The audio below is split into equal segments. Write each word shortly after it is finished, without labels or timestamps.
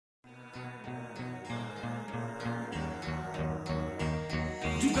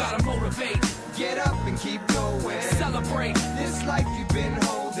You gotta motivate. Get up and keep going. Celebrate. This life you've been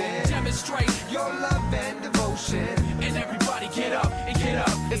holding. Demonstrate your love and devotion. And everybody get up and get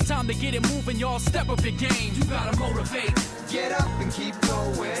up. It's time to get it moving, y'all. Step up your game. You gotta motivate. Get up and keep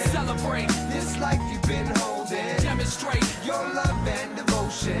going. Celebrate. This life you've been holding. Demonstrate your love and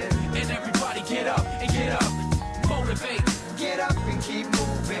devotion. And everybody get up and get up. Motivate. Get up and keep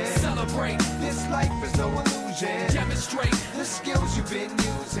moving. Celebrate. This life is no illusion. Demonstrate the skills you've been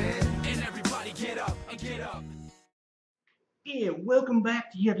using. And everybody get up and get up. Yeah, welcome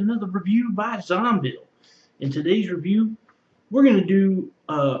back to yet another review by Zombill. In today's review, we're going to do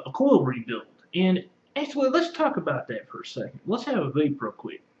a coil rebuild. And actually, let's talk about that for a second. Let's have a vape real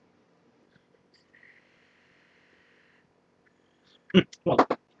quick. Well,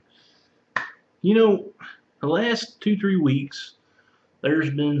 you know, the last 2-3 weeks, there's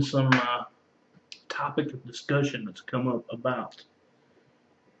been some topic of discussion that's come up about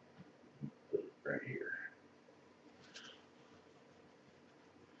right here.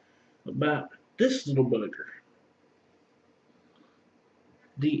 About this little bugger,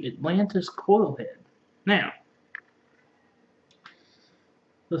 the Atlantis Coilhead. Now,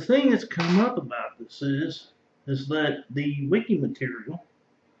 the thing that's come up about this is that the wiki material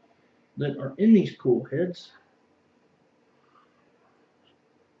that are in these coil heads,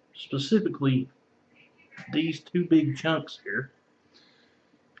 specifically these two big chunks here,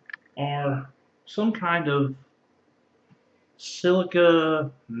 are some kind of silica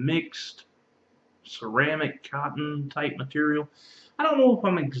mixed ceramic cotton type material. I don't know if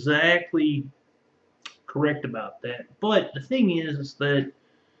I'm exactly correct about that, but the thing is that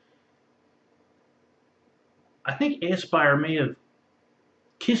I think Aspire may have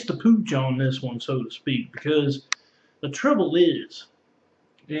kissed the pooch on this one, so to speak, because the trouble is,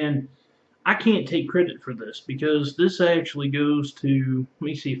 and I can't take credit for this because this actually goes to, let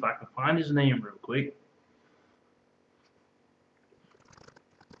me see if I can find his name real quick.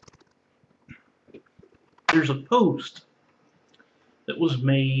 There's a post that was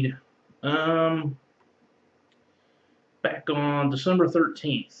made back on December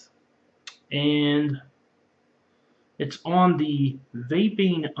 13th, and it's on the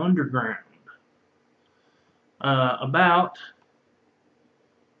Vaping Underground about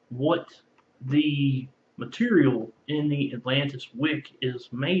what the material in the Atlantis wick is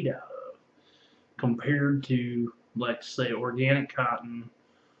made out of compared to, let's say, organic cotton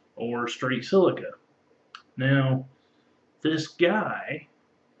or straight silica. Now, this guy,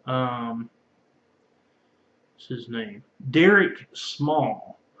 what's his name? Derek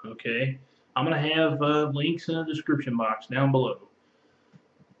Small, okay? I'm going to have links in the description box down below.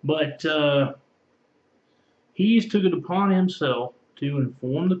 But he's took it upon himself to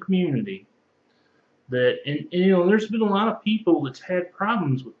inform the community that, and you know, there's been a lot of people that's had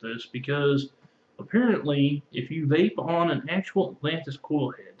problems with this because apparently if you vape on an actual Atlantis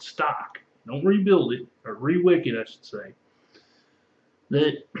Coilhead stock, don't rebuild it, or Rewick'd it, I should say,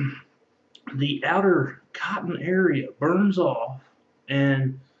 that the outer cotton area burns off,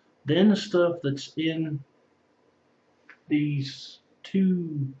 and then the stuff that's in these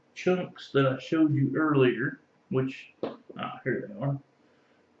two chunks that I showed you earlier, which, here they are,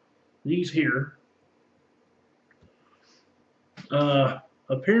 these here,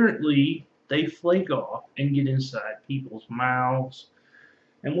 apparently they flake off and get inside people's mouths.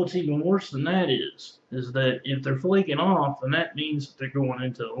 And what's even worse than that is that if they're flaking off, then that means that they're going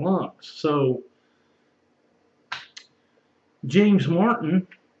into the lungs. So, James Martin,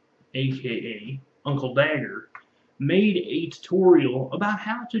 aka Uncle Dagger, made a tutorial about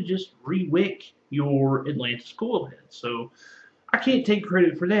how to just rewick your Atlantis Coilhead. So, I can't take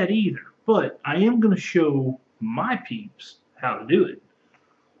credit for that either, but I am going to show my peeps how to do it.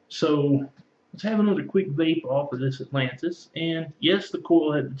 So, let's have another quick vape off of this Atlantis. And yes, the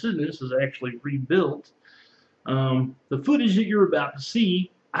coilhead that's in this is actually rebuilt. The footage that you're about to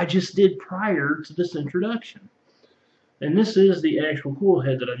see, I just did prior to this introduction. And this is the actual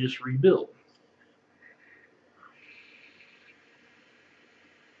coilhead that I just rebuilt.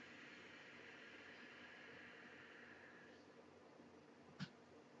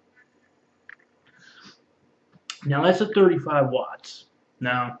 Now that's at 35 watts.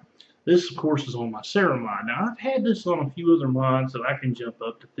 Now, this, of course, is on my Ceramod. Now, I've had this on a few other mods that I can jump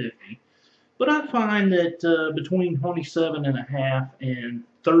up to 50. But I find that between 27.5 and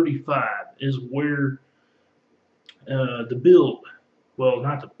 35 is where the build, well,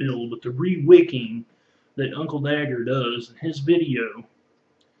 not the build, but the rewicking that Uncle Dagger does in his video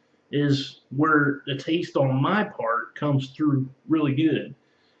is where the taste on my part comes through really good.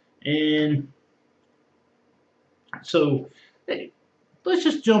 And so, let's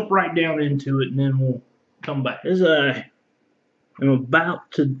just jump right down into it, and then we'll come back. As I am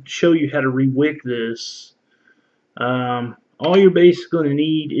about to show you how to rewick this, all you're basically going to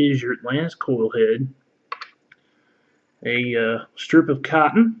need is your Atlantis coil head, a strip of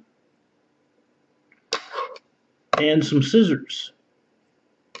cotton, and some scissors.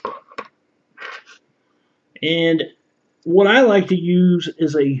 And what I like to use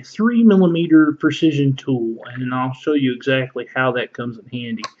is a 3mm precision tool, and I'll show you exactly how that comes in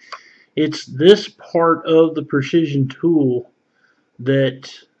handy. It's this part of the precision tool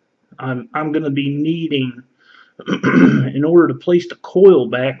that I'm going to be needing in order to place the coil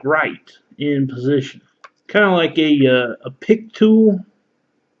back right in position. Kind of like a pick tool,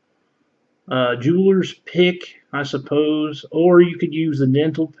 jeweler's pick, I suppose, or you could use a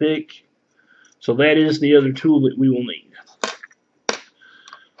dental pick. So that is the other tool that we will need.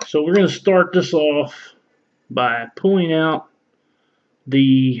 So we're going to start this off by pulling out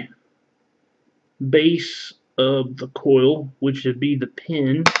the base of the coil, which would be the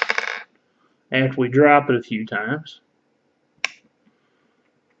pin, after we drop it a few times.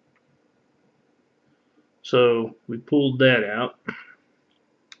 So we pulled that out.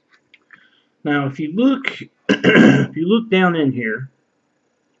 Now if you look if you look down in here,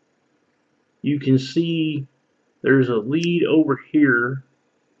 you can see there's a lead over here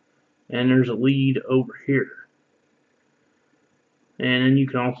and there's a lead over here. And then you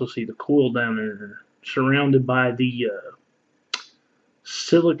can also see the coil down there, surrounded by the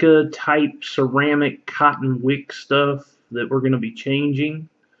silica type ceramic cotton wick stuff that we're going to be changing.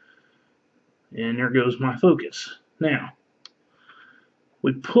 And there goes my focus. Now,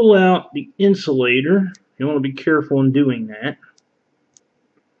 we pull out the insulator. You want to be careful in doing that.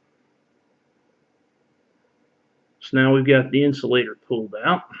 So now we've got the insulator pulled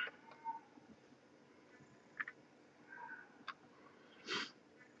out.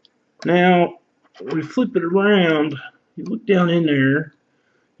 Now, when we flip it around, you look down in there,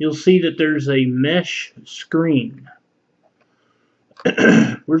 you'll see that there's a mesh screen.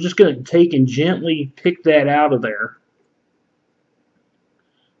 We're just going to take and gently pick that out of there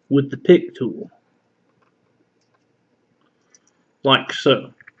with the pick tool. Like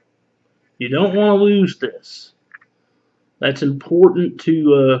so. You don't want to lose this. That's important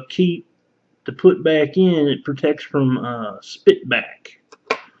to put back in. It protects from spit back,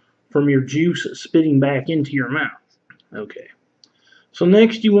 from your juice spitting back into your mouth. Okay. So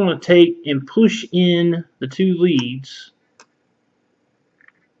next you want to take and push in the two leads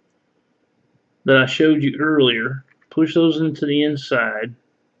that I showed you earlier. Push those into the inside.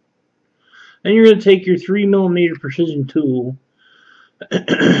 Then you're going to take your 3mm precision tool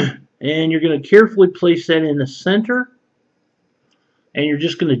and you're going to carefully place that in the center, and you're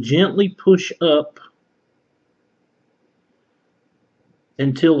just going to gently push up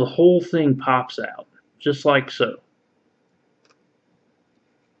until the whole thing pops out, just like so.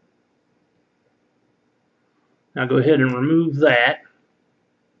 Now go ahead and remove that.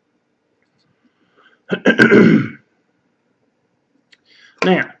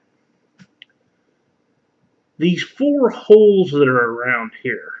 Now, these 4 holes that are around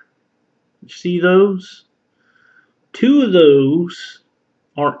here, you see those? 2 of those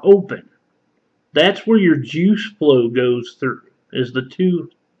are open. That's where your juice flow goes through, is the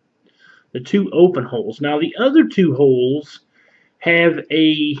two open holes. Now the other 2 holes have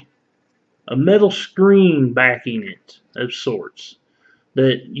a metal screen backing it of sorts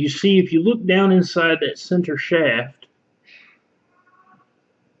that you see if you look down inside that center shaft.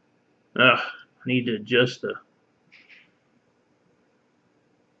 I need to adjust the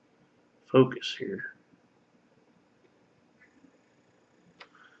focus here.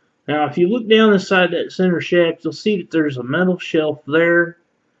 Now if you look down inside that center shaft, you'll see that there's a metal shelf there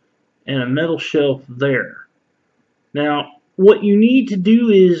and a metal shelf there. Now what you need to do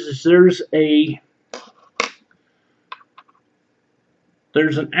is there's an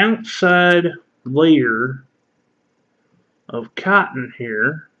outside layer of cotton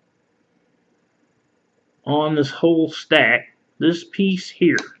here on this whole stack, this piece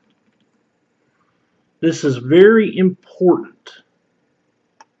here. This is very important.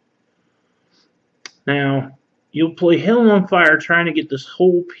 Now, you'll play hell on fire trying to get this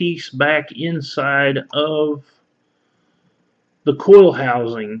whole piece back inside of the coil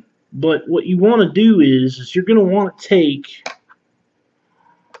housing, but what you want to do is you're going to want to take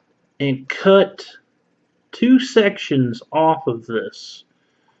and cut 2 sections off of this,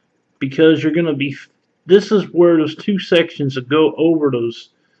 because you're going to be, this is where those 2 sections that go over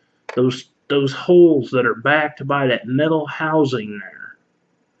those holes that are backed by that metal housing there,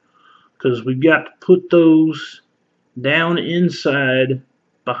 because we've got to put those down inside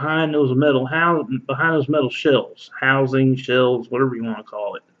behind those metal shells, housing shells, whatever you want to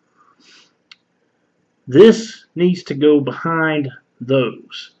call it. This needs to go behind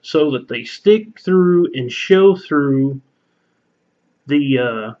those so that they stick through and show through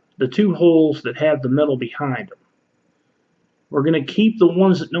the two holes that have the metal behind them. We're going to keep the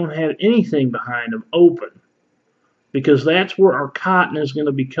ones that don't have anything behind them open, because that's where our cotton is going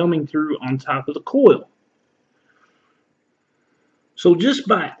to be coming through on top of the coil. So just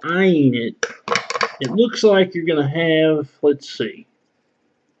by eyeing it, it looks like you're going to have, let's see,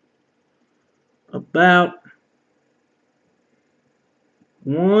 about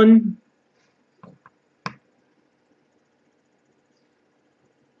 1,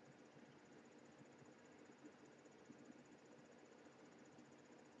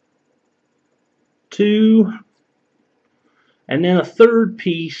 2, and then a third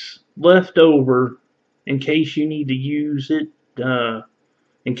piece left over in case you need to use it,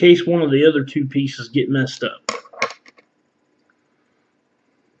 in case one of the other 2 pieces get messed up.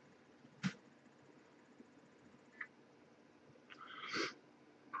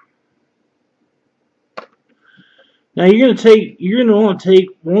 Now you're going to want to take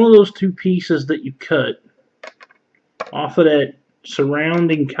one of those 2 pieces that you cut off of that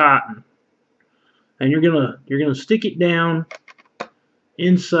surrounding cotton, and you're going to stick it down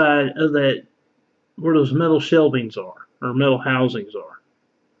inside of that where those metal shelvings are, or metal housings are.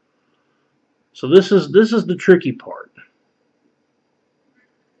 So this is the tricky part.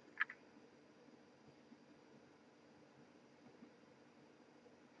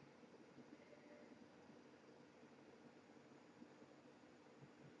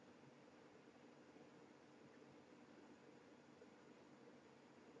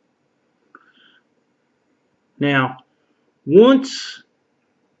 Now, once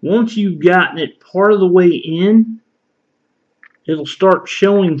you've gotten it part of the way in, it'll start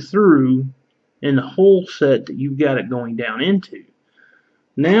showing through in the hole set that you've got it going down into.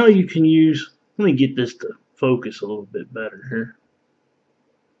 Now you can use, let me get this to focus a little bit better here.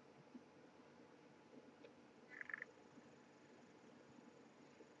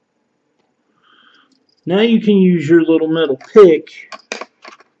 Now you can use your little metal pick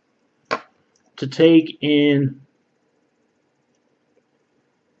to take and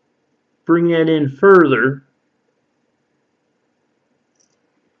bring that in further.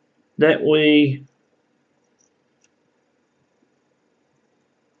 That way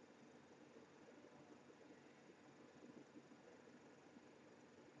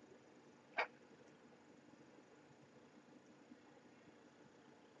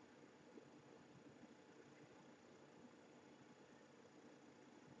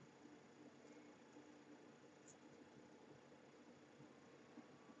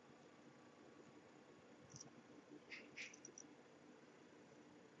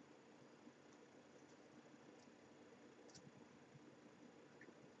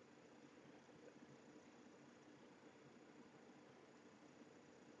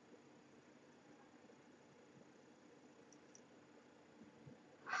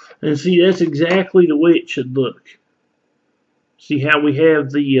and see, that's exactly the way it should look. See how we have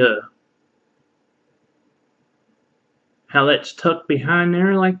the how that's tucked behind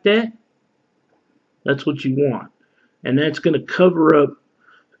there like that? That's what you want. And that's going to cover up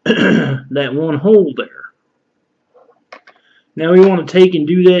that one hole there. Now we want to take and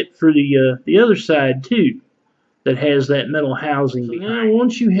do that for the other side too, that has that metal housing behind. Now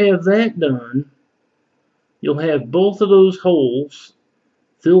once you have that done, you'll have both of those holes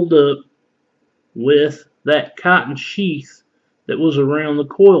filled up with that cotton sheath that was around the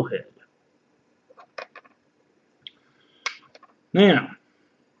coil head. Now,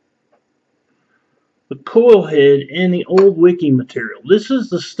 the coil head and the old wicking material. This is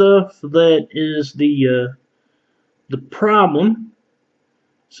the stuff that is the problem.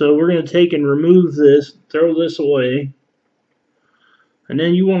 So we're going to take and remove this, throw this away, and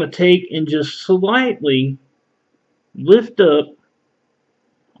then you want to take and just slightly lift up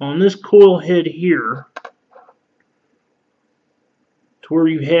on this coil head here to where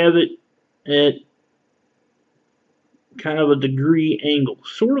you have it at kind of a degree angle,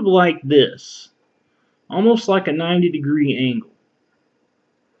 sort of like this, almost like a 90-degree angle.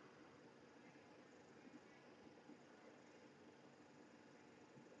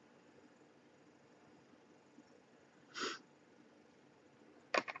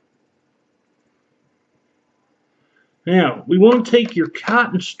 Now, we want to take your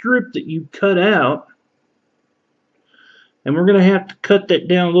cotton strip that you cut out, and we're going to have to cut that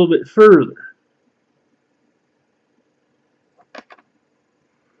down a little bit further.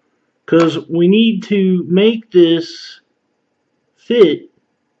 because we need to make this fit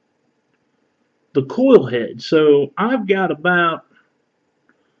the coil head. So I've got about,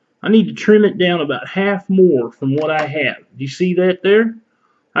 I need to trim it down about half more from what I have. Do you see that there?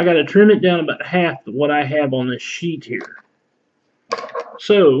 I got to trim it down about half of what I have on this sheet here.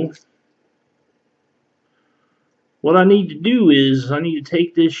 So what I need to do is I need to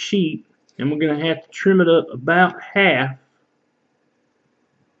take this sheet and we're going to have to trim it up about half.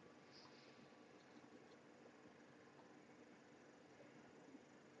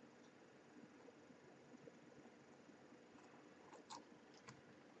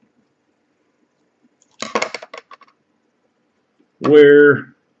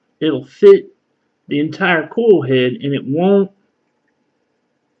 Where it'll fit the entire coil head and it won't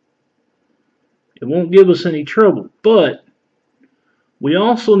give us any trouble. But we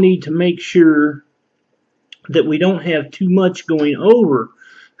also need to make sure that we don't have too much going over,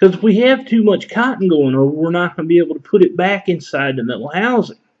 because if we have too much cotton going over, we're not going to be able to put it back inside the metal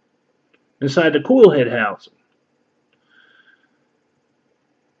housing, inside the coil head housing.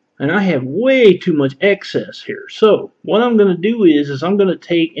 And I have way too much excess here. So what I'm going to do is I'm going to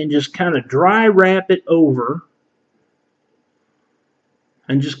take and just kind of dry wrap it over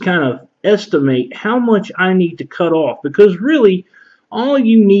and just kind of estimate how much I need to cut off, because really all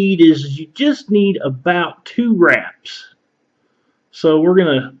you need is you just need about 2 wraps. So we're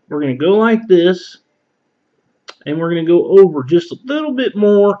gonna go like this, and we're gonna go over just a little bit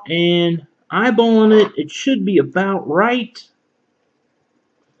more, and eyeballing it, it should be about right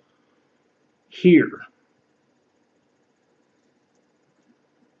here.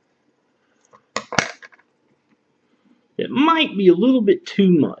 It might be a little bit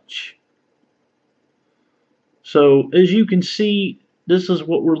too much. So as you can see, this is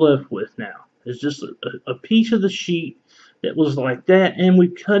what we're left with now. It's just a piece of the sheet that was like that, and we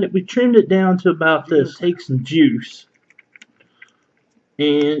cut it, we trimmed it down to about this. Take some juice,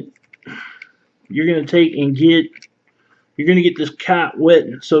 and you're going to take and you're going to get this cot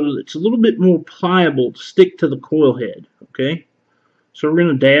wetting so that it's a little bit more pliable to stick to the coil head, okay? So we're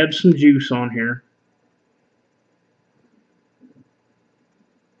going to dab some juice on here.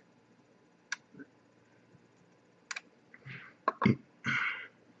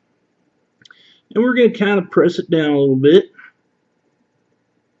 And we're going to kind of press it down a little bit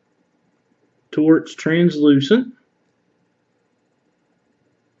to where it's translucent.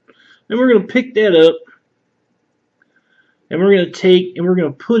 And we're going to pick that up, and we're going to take and we're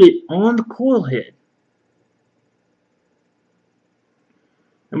going to put it on the coil head.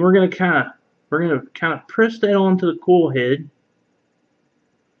 And we're going to kind of press that onto the coil head.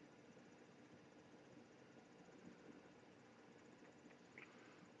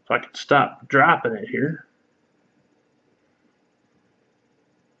 If I can stop dropping it here.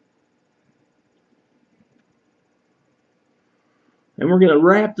 And we're going to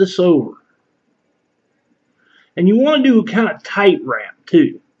wrap this over. And you want to do a kind of tight wrap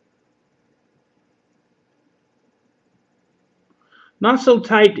too. Not so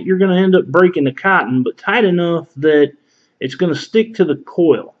tight that you're going to end up breaking the cotton, but tight enough that it's going to stick to the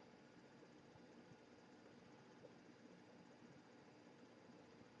coil.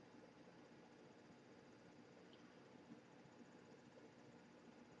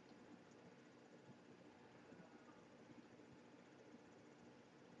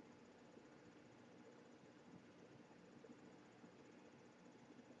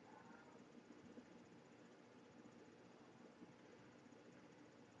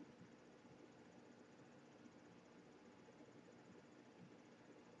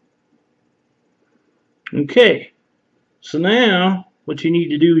 Okay, so now what you need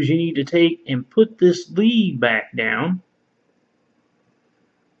to do is you need to take and put this lead back down,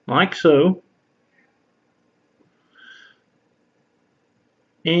 like so.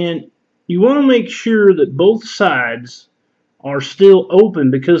 And you want to make sure that both sides are still open,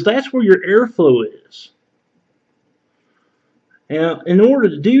 because that's where your airflow is. Now, in order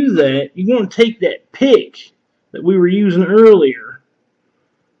to do that, you want to take that pick that we were using earlier,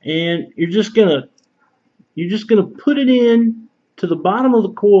 and you're just gonna put it in to the bottom of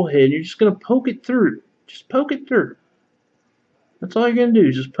the coil head, and you're just gonna poke it through. Just poke it through. That's all you're gonna do,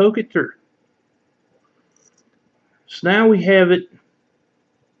 is just poke it through. So now we have it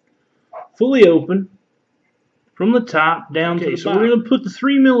fully open from the top down to the bottom. So we're gonna put the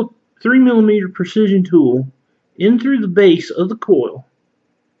 3mm precision tool in through the base of the coil,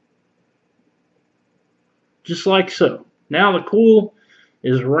 just like so. Now the coil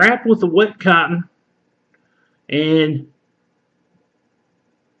is wrapped with the wet cotton, and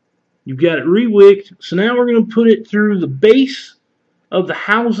you've got it rewicked. So now we're going to put it through the base of the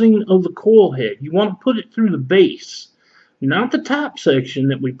housing of the coil head. You want to put it through the base, not the top section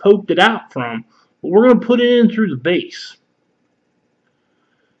that we poked it out from, but we're going to put it in through the base.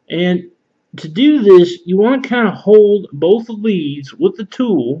 And to do this, you want to kind of hold both the leads with the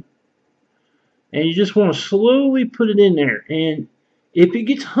tool, and you just want to slowly put it in there. And if it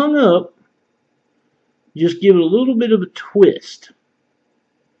gets hung up, just give it a little bit of a twist.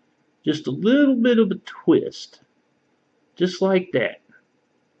 Just a little bit of a twist. Just like that.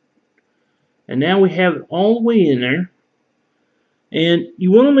 And now we have it all the way in there. And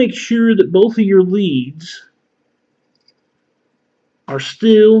you want to make sure that both of your leads are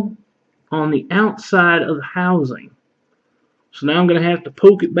still on the outside of the housing. So now I'm going to have to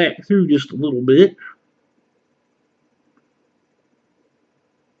poke it back through just a little bit.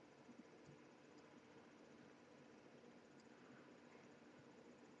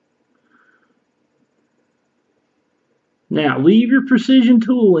 Now leave your precision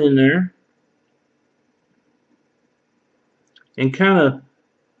tool in there and kind of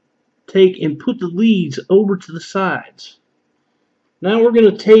take and put the leads over to the sides. Now we're going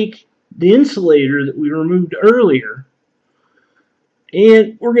to take the insulator that we removed earlier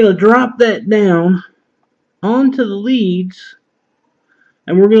and we're going to drop that down onto the leads,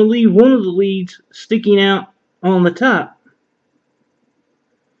 and we're going to leave one of the leads sticking out on the top.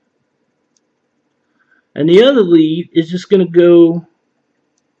 And the other lead is just going to go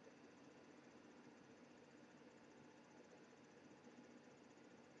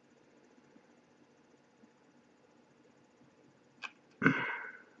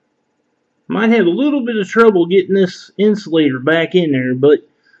might have a little bit of trouble getting this insulator back in there, but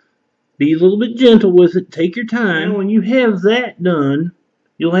be a little bit gentle with it. Take your time. Now, when you have that done,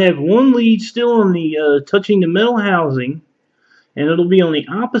 you'll have one lead still on the touching the metal housing, and it'll be on the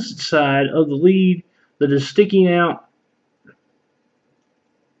opposite side of the lead that is sticking out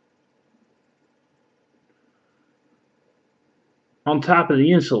on top of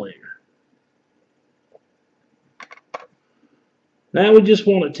the insulator. Now we just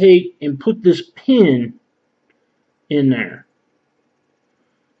want to take and put this pin in there.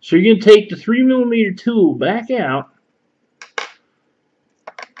 So you're going to take the 3mm tool back out,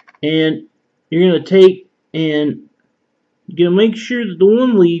 and you're going to take and you're going to make sure that the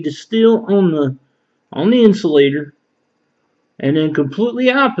one lead is still on the insulator, and then completely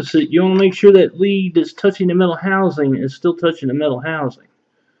opposite, you want to make sure that lead that's touching the metal housing is still touching the metal housing.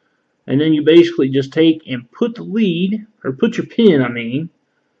 And then you basically just take and put the lead, or put your pin, I mean,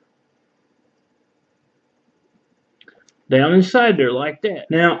 down inside there like that.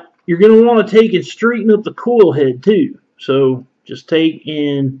 Now, you're going to want to take and straighten up the coil head too. So, just take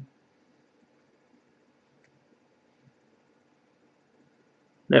and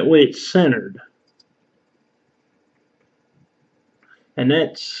that way it's centered. And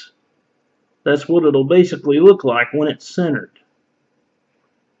that's what it'll basically look like when it's centered.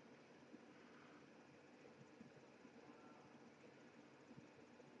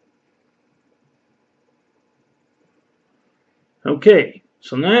 Okay,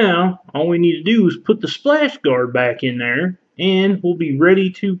 so now all we need to do is put the splash guard back in there, and we'll be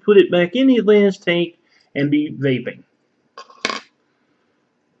ready to put it back in the Atlantis tank and be vaping.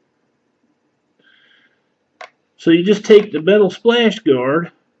 So you just take the metal splash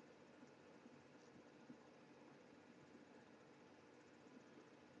guard,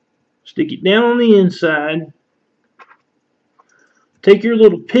 stick it down on the inside, take your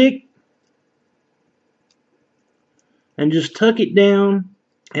little pick and just tuck it down,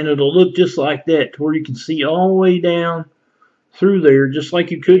 and it'll look just like that, to where you can see all the way down through there, just like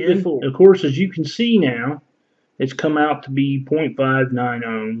you could before. Of course, as you can see now, it's come out to be 0.59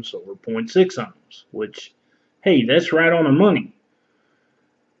 ohms or 0.6 ohms, which, hey, that's right on the money.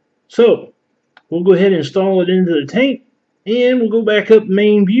 So, we'll go ahead and install it into the tank, and we'll go back up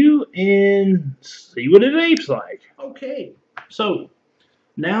main view and see what it vapes like. Okay, so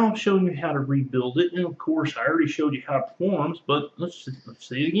now I'm showing you how to rebuild it, and of course I already showed you how it performs, but let's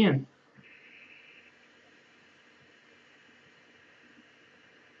see it again.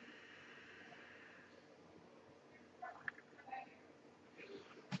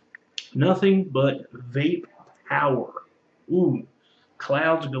 Nothing but vape power. Ooh,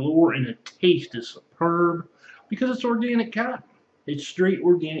 clouds galore, and the taste is superb because it's organic cotton. It's straight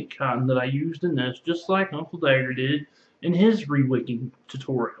organic cotton that I used in this, just like Uncle Dagger did in his rewicking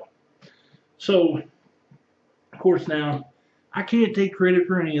tutorial. So, of course, now I can't take credit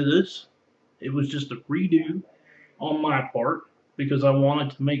for any of this. It was just a redo on my part because I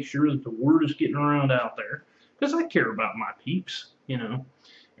wanted to make sure that the word is getting around out there, because I care about my peeps, you know.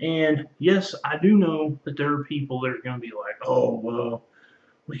 And yes, I do know that there are people that are going to be like, oh, well,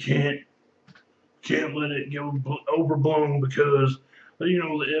 we can't let it go overblown because, you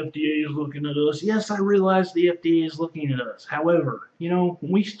know, the FDA is looking at us. Yes, I realize the FDA is looking at us. However, you know,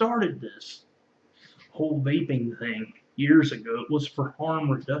 when we started this whole vaping thing years ago, it was for harm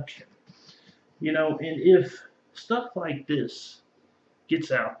reduction. You know, and if stuff like this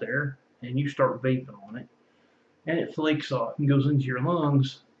gets out there and you start vaping on it and it flakes off and goes into your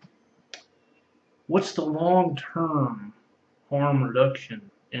lungs, what's the long-term harm reduction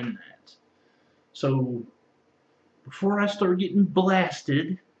in that? So before I start getting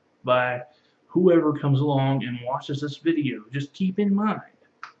blasted by whoever comes along and watches this video, just keep in mind,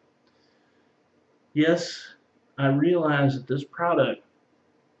 yes, I realize that this product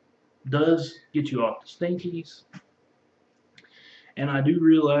does get you off the stinkies, and I do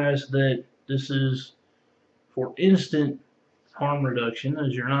realize that this is for instant harm reduction,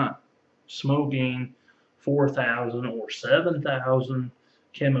 as you're not smoking 4,000 or 7,000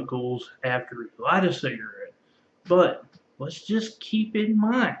 chemicals after you light a cigarette. But let's just keep in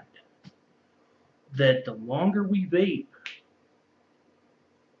mind that the longer we vape,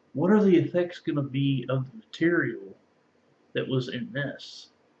 what are the effects going to be of the material that was in this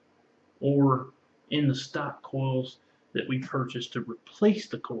or in the stock coils that we purchased to replace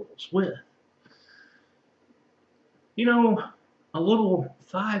the coils with? You know, a little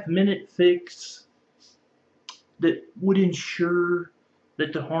 5-minute fix that would ensure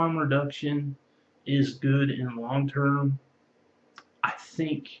that the harm reduction is good in long term, I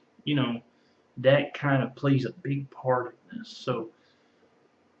think, you know, that kind of plays a big part in this. So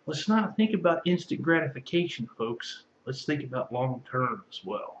let's not think about instant gratification, folks. Let's think about long term as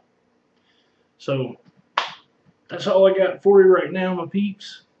well. So that's all I got for you right now, my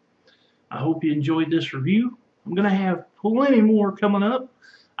peeps. I hope you enjoyed this review. I'm going to have plenty more coming up.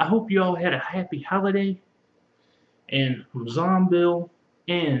 I hope you all had a happy holiday. And from Zombill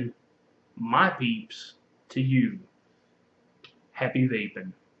and my peeps to you, happy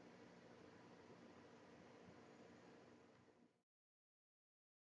vaping.